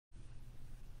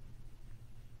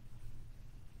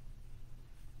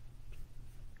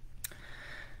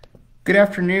Good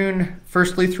afternoon,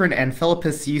 First Lutheran and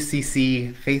Philippus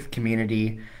UCC faith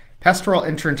community. Pastoral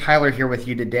intern Tyler here with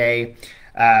you today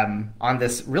on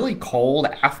this really cold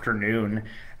afternoon.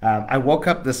 I woke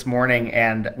up this morning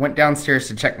and went downstairs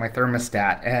to check my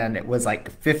thermostat, and it was like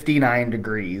 59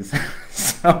 degrees.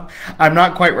 So I'm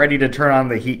not quite ready to turn on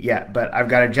the heat yet, but I've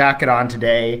got a jacket on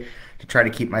today to try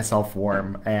to keep myself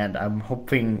warm, and I'm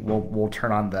hoping we'll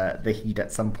turn on the heat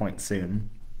at some point soon.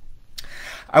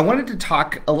 I wanted to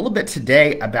talk a little bit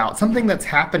today about something that's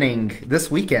happening this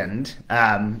weekend,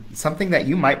 something that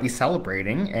you might be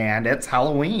celebrating, and it's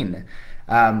Halloween.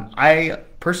 I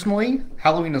personally,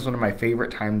 Halloween is one of my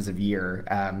favorite times of year.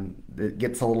 It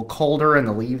gets a little colder and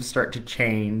the leaves start to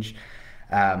change.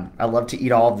 I love to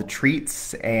eat all of the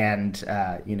treats and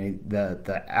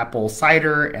the apple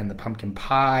cider and the pumpkin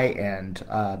pie and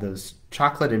those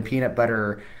chocolate and peanut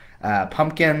butter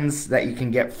pumpkins that you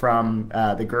can get from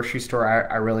the grocery store.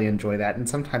 I really enjoy that, and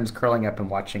sometimes curling up and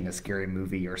watching a scary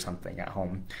movie or something at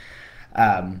home.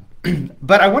 Um,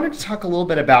 but I wanted to talk a little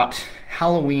bit about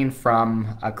Halloween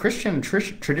from a Christian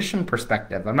tradition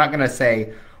perspective. I'm not going to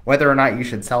say whether or not you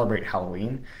should celebrate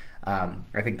Halloween.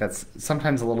 I think that's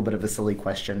sometimes a little bit of a silly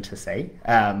question to say.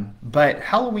 But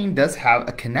Halloween does have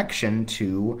a connection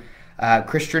to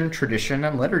Christian tradition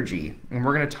and liturgy, and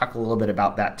we're going to talk a little bit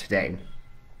about that today.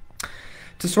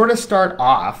 To sort of start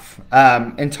off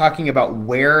in talking about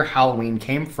where Halloween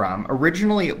came from,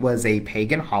 originally it was a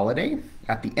pagan holiday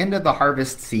at the end of the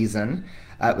harvest season.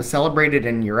 It was celebrated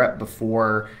in Europe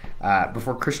before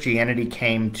Christianity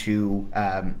came to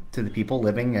the people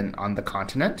living on the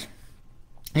continent.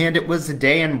 And it was a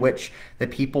day in which the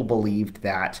people believed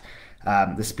that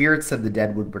the spirits of the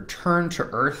dead would return to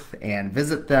earth and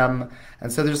visit them.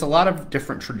 And so there's a lot of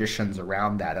different traditions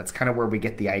around that. That's kind of where we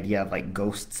get the idea of like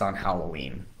ghosts on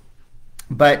Halloween.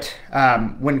 But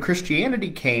when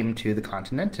Christianity came to the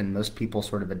continent and most people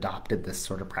sort of adopted this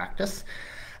sort of practice,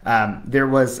 there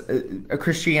was a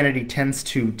Christianity tends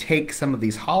to take some of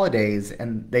these holidays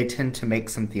and they tend to make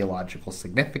some theological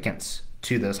significance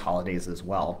to those holidays as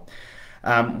well.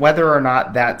 Whether or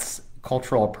not that's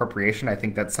cultural appropriation, I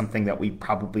think that's something that we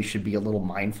probably should be a little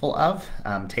mindful of,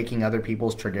 taking other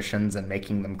people's traditions and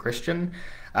making them Christian.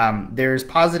 There's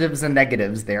positives and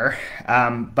negatives there,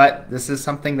 but this is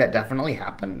something that definitely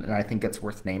happened, and I think it's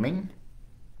worth naming.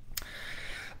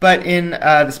 But in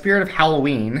the spirit of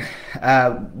Halloween,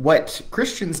 what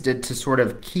Christians did to sort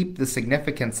of keep the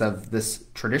significance of this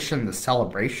tradition, the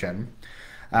celebration,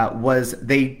 was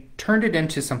they turned it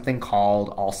into something called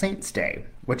All Saints' Day,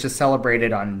 which is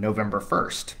celebrated on November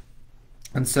 1st.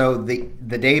 And so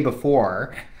the day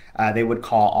before, they would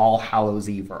call All Hallows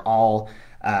Eve or All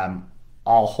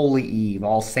Holy Eve,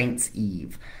 All Saints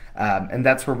Eve. And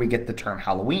that's where we get the term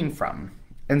Halloween from.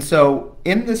 And so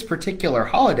in this particular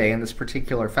holiday, in this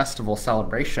particular festival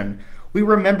celebration, we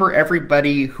remember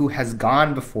everybody who has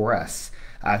gone before us,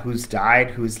 who's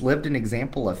died, who's lived an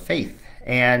example of faith.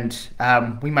 And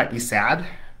we might be sad,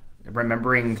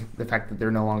 remembering the fact that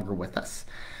they're no longer with us.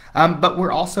 But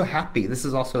we're also happy. This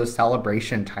is also a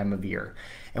celebration time of year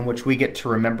in which we get to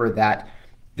remember that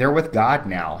they're with God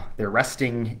now. They're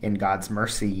resting in God's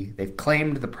mercy. They've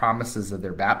claimed the promises of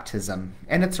their baptism.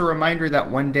 And it's a reminder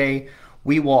that one day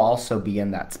we will also be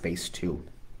in that space too.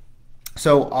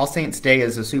 So All Saints' Day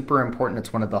is a super important.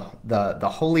 It's one of the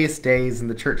holiest days in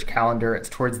the church calendar. It's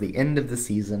towards the end of the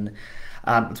season.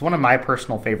 It's one of my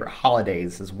personal favorite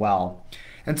holidays as well.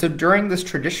 And so during this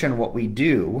tradition, what we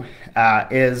do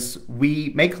is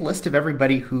we make a list of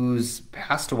everybody who's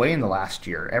passed away in the last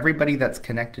year, everybody that's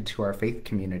connected to our faith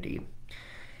community.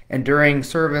 And during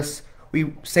service,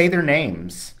 we say their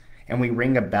names and we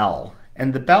ring a bell.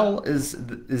 And the bell is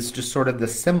just sort of the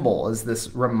symbol, is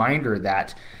this reminder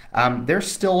that they're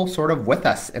still sort of with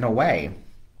us in a way.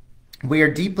 We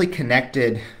are deeply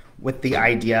connected with the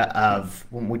idea of,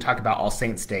 when we talk about All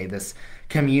Saints' Day, this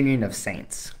communion of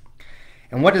saints.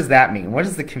 And what does that mean? What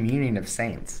is the communion of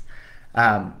saints?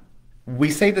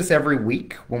 We say this every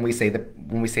week when we say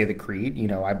the creed. You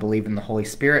know, I believe in the Holy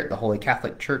Spirit, the Holy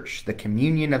Catholic Church, the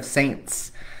communion of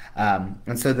saints.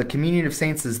 And so the communion of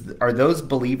saints are those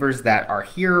believers that are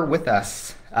here with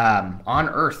us on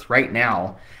earth right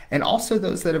now, and also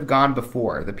those that have gone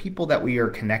before, the people that we are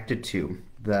connected to,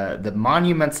 the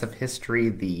monuments of history,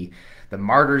 the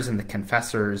martyrs and the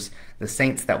confessors, the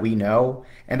saints that we know,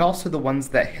 and also the ones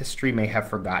that history may have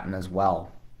forgotten as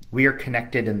well. We are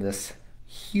connected in this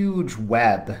huge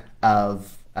web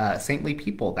of saintly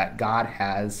people that God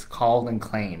has called and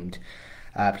claimed,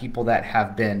 people that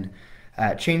have been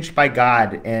changed by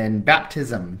God in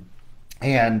baptism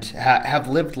and have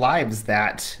lived lives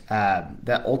that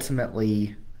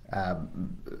ultimately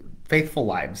faithful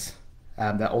lives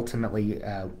that ultimately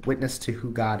witness to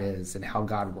who God is and how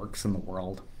God works in the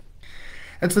world.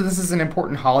 And so this is an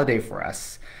important holiday for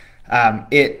us.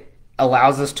 It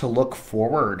allows us to look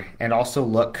forward and also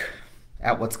look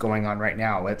at what's going on right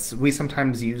now. We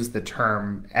sometimes use the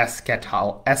term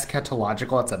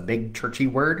eschatological. It's a big churchy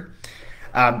word,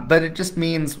 but it just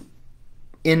means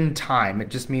in time. It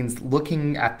just means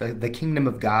looking at the kingdom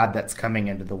of God that's coming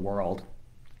into the world.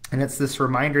 And it's this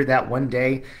reminder that one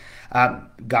day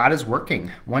God is working,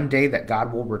 one day that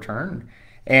God will return,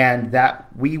 and that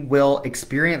we will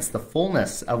experience the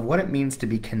fullness of what it means to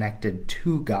be connected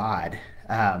to God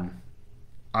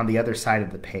on the other side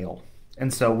of the pale.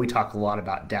 And so we talk a lot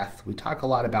about death. We talk a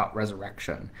lot about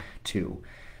resurrection too,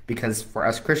 because for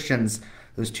us Christians,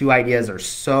 those two ideas are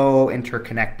so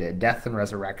interconnected, death and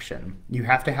resurrection. You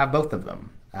have to have both of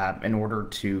them in order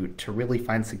to really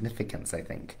find significance, I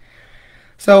think.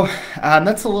 So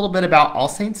that's a little bit about All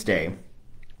Saints' Day,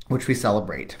 which we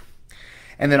celebrate.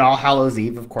 And then All Hallows'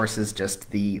 Eve, of course, is just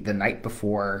the night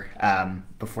before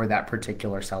that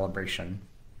particular celebration.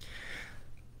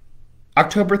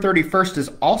 October 31st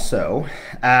is also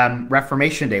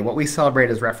Reformation Day. What we celebrate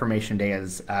as Reformation Day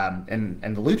is in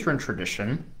the Lutheran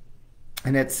tradition.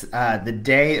 And it's the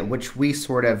day at which we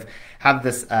sort of have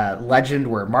this legend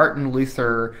where Martin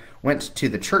Luther went to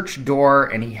the church door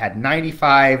and he had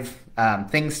 95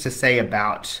 things to say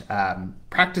about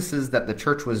practices that the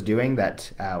church was doing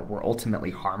that were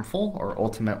ultimately harmful or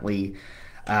ultimately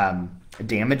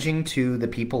damaging to the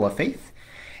people of faith.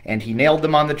 And he nailed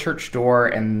them on the church door,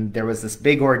 and there was this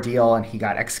big ordeal, and he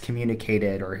got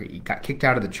excommunicated, or he got kicked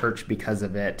out of the church because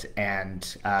of it, and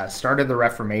started the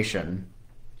Reformation.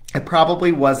 It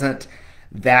probably wasn't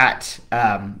that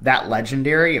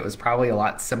legendary. It was probably a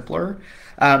lot simpler.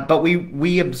 But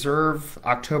we observe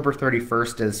October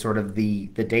 31st as sort of the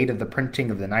date of the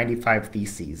printing of the 95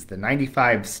 Theses, the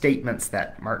 95 statements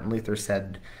that Martin Luther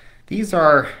said, these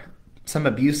are some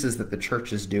abuses that the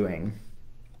church is doing.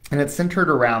 And it's centered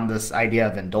around this idea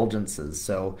of indulgences.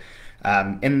 So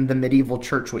in the medieval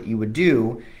church, what you would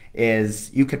do is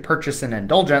you could purchase an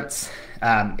indulgence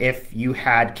if you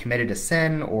had committed a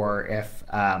sin, or if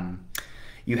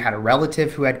you had a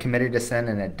relative who had committed a sin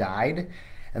and had died.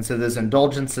 And so those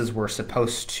indulgences were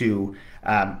supposed to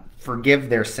forgive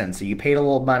their sin. So you paid a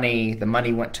little money, the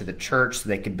money went to the church so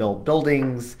they could build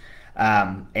buildings,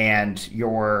 and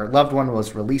your loved one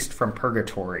was released from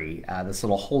purgatory, this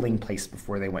little holding place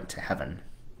before they went to heaven.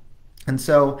 And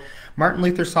so Martin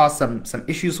Luther saw some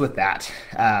issues with that.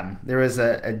 There was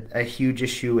a huge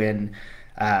issue in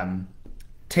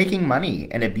taking money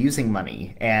and abusing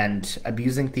money and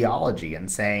abusing theology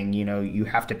and saying, you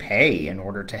have to pay in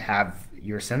order to have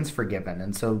your sins forgiven.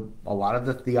 And so a lot of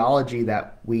the theology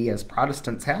that we as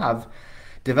Protestants have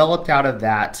developed out of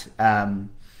that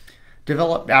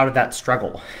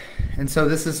struggle. And so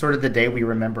this is sort of the day we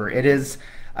remember. It's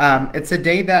a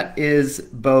day that is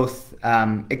both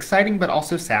exciting but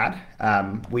also sad.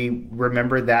 We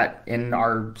remember that in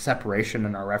our separation,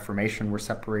 in our Reformation, we're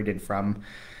separated from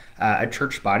a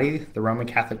church body, the Roman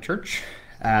Catholic Church.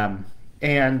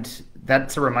 And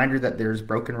that's a reminder that there's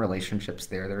broken relationships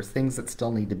there. There's things that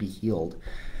still need to be healed.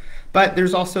 But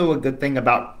there's also a good thing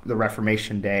about the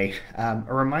Reformation Day, a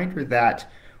reminder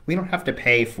that we don't have to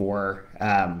pay for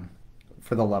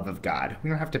the love of God. We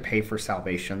don't have to pay for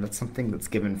salvation. That's something that's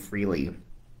given freely.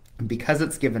 And because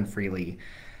it's given freely,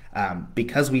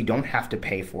 because we don't have to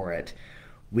pay for it,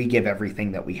 we give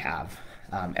everything that we have.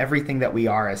 Everything that we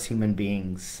are as human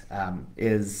beings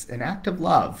is an act of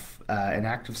love, an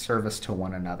act of service to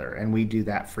one another. And we do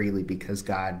that freely because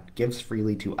God gives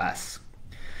freely to us.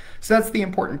 So that's the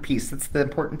important piece. That's the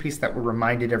important piece that we're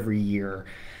reminded every year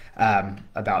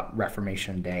about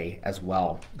Reformation Day as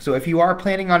well. So if you are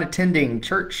planning on attending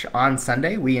church on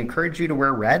Sunday, we encourage you to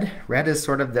wear red. Red is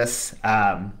sort of this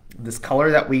this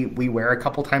color that we wear a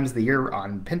couple times a year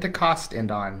on Pentecost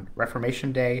and on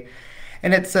Reformation Day.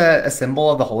 And it's a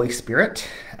symbol of the Holy Spirit.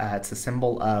 It's a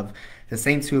symbol of the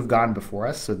saints who have gone before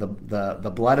us. So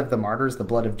the blood of the martyrs, the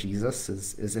blood of Jesus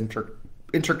is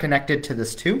interconnected to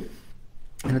this too.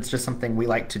 And it's just something we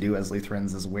like to do as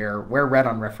Lutherans, is wear red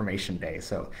on Reformation Day.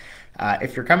 So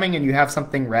if you're coming and you have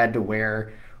something red to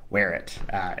wear it.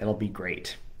 It'll be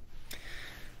great.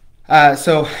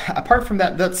 So apart from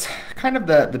that, that's kind of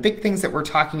the big things that we're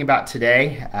talking about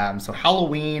today. So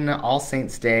Halloween, All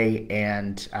Saints' Day,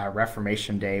 and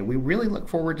Reformation Day. We really look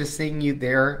forward to seeing you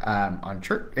there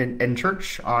in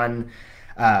church on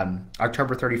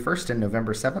October 31st and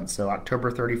November 7th. So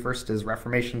October 31st is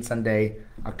Reformation Sunday.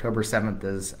 October 7th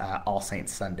is All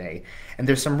Saints Sunday. And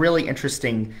there's some really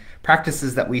interesting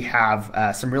practices that we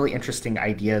have, some really interesting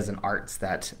ideas and arts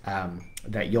that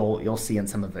that you'll see in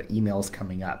some of the emails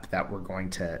coming up that we're going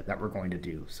to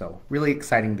do. So really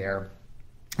exciting there.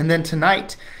 And then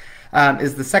tonight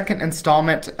is the second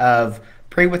installment of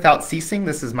Pray Without Ceasing.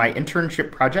 This is my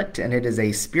internship project, and it is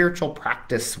a spiritual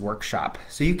practice workshop.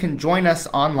 So you can join us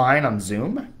online on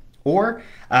Zoom, or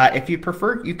if you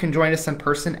prefer, you can join us in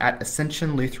person at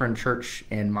Ascension Lutheran Church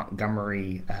in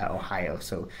Montgomery, Ohio.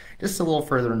 So just a little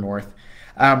further north.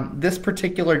 This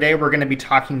particular day, we're going to be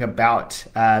talking about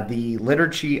the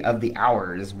Liturgy of the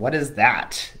Hours. What is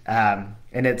that?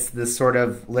 And it's this sort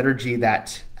of liturgy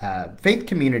that faith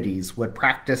communities would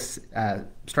practice,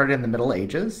 started in the Middle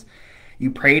Ages. You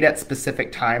prayed at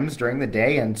specific times during the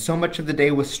day, and so much of the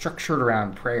day was structured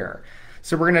around prayer.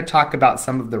 So we're going to talk about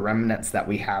some of the remnants that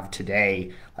we have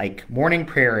today, like morning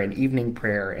prayer and evening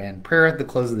prayer and prayer at the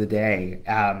close of the day.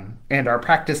 And our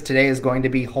practice today is going to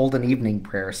be hold an evening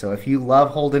prayer. So if you love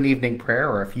hold an evening prayer,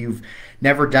 or if you've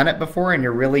never done it before and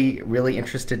you're really, really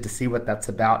interested to see what that's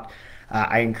about,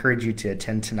 I encourage you to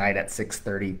attend tonight at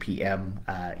 6:30 p.m.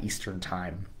 Eastern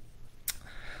Time.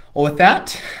 Well, with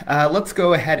that, let's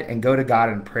go ahead and go to God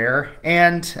in prayer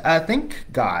and thank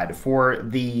God for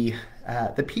the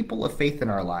people of faith in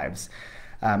our lives.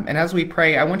 And as we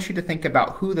pray, I want you to think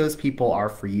about who those people are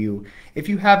for you. If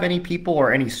you have any people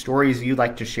or any stories you'd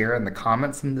like to share in the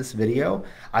comments in this video,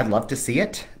 I'd love to see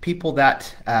it. People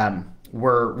that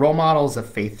were role models of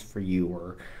faith for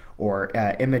you, or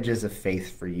images of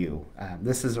faith for you.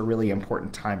 This is a really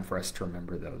important time for us to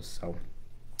remember those. So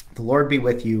the Lord be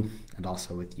with you and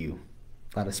also with you.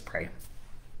 Let us pray.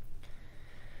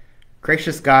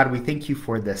 Gracious God, we thank you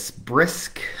for this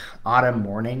brisk autumn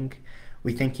morning.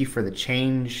 We thank you for the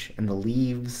change in the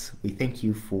leaves. We thank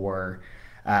you for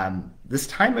this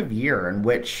time of year in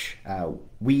which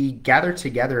we gather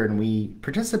together and we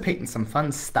participate in some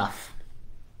fun stuff.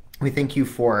 We thank you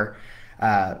for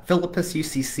Philippus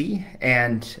UCC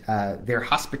and their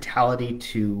hospitality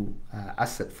to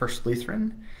us at First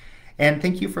Lutheran. And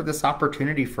thank you for this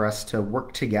opportunity for us to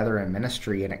work together in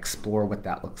ministry and explore what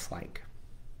that looks like.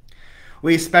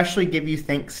 We especially give you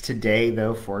thanks today,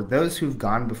 though, for those who've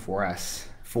gone before us,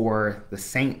 for the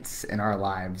saints in our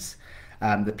lives,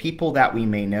 the people that we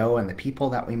may know and the people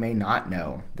that we may not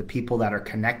know, the people that are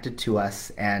connected to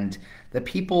us, and the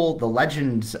people, the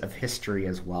legends of history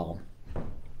as well.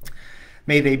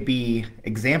 May they be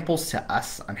examples to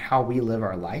us on how we live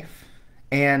our life.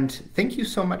 And thank you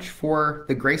so much for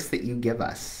the grace that you give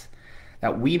us,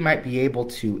 that we might be able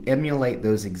to emulate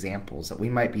those examples, that we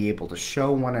might be able to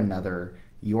show one another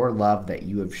your love that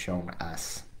you have shown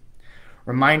us.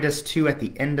 Remind us, too, at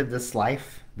the end of this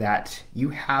life that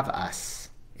you have us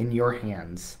in your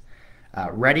hands,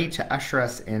 ready to usher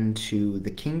us into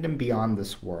the kingdom beyond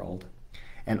this world,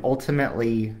 and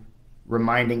ultimately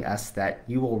reminding us that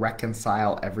you will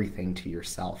reconcile everything to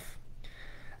yourself.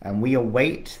 And we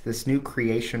await this new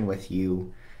creation with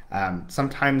you.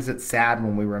 Sometimes it's sad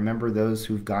when we remember those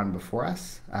who've gone before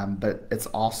us, but it's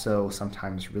also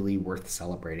sometimes really worth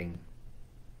celebrating.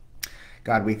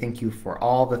 God, we thank you for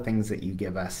all the things that you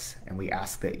give us, and we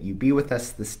ask that you be with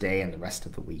us this day and the rest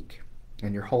of the week.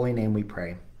 In your holy name we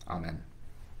pray. Amen.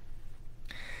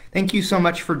 Thank you so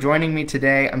much for joining me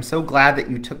today. I'm so glad that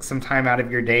you took some time out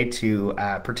of your day to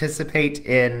participate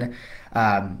in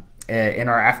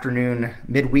our afternoon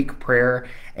midweek prayer,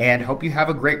 and hope you have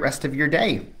a great rest of your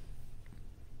day.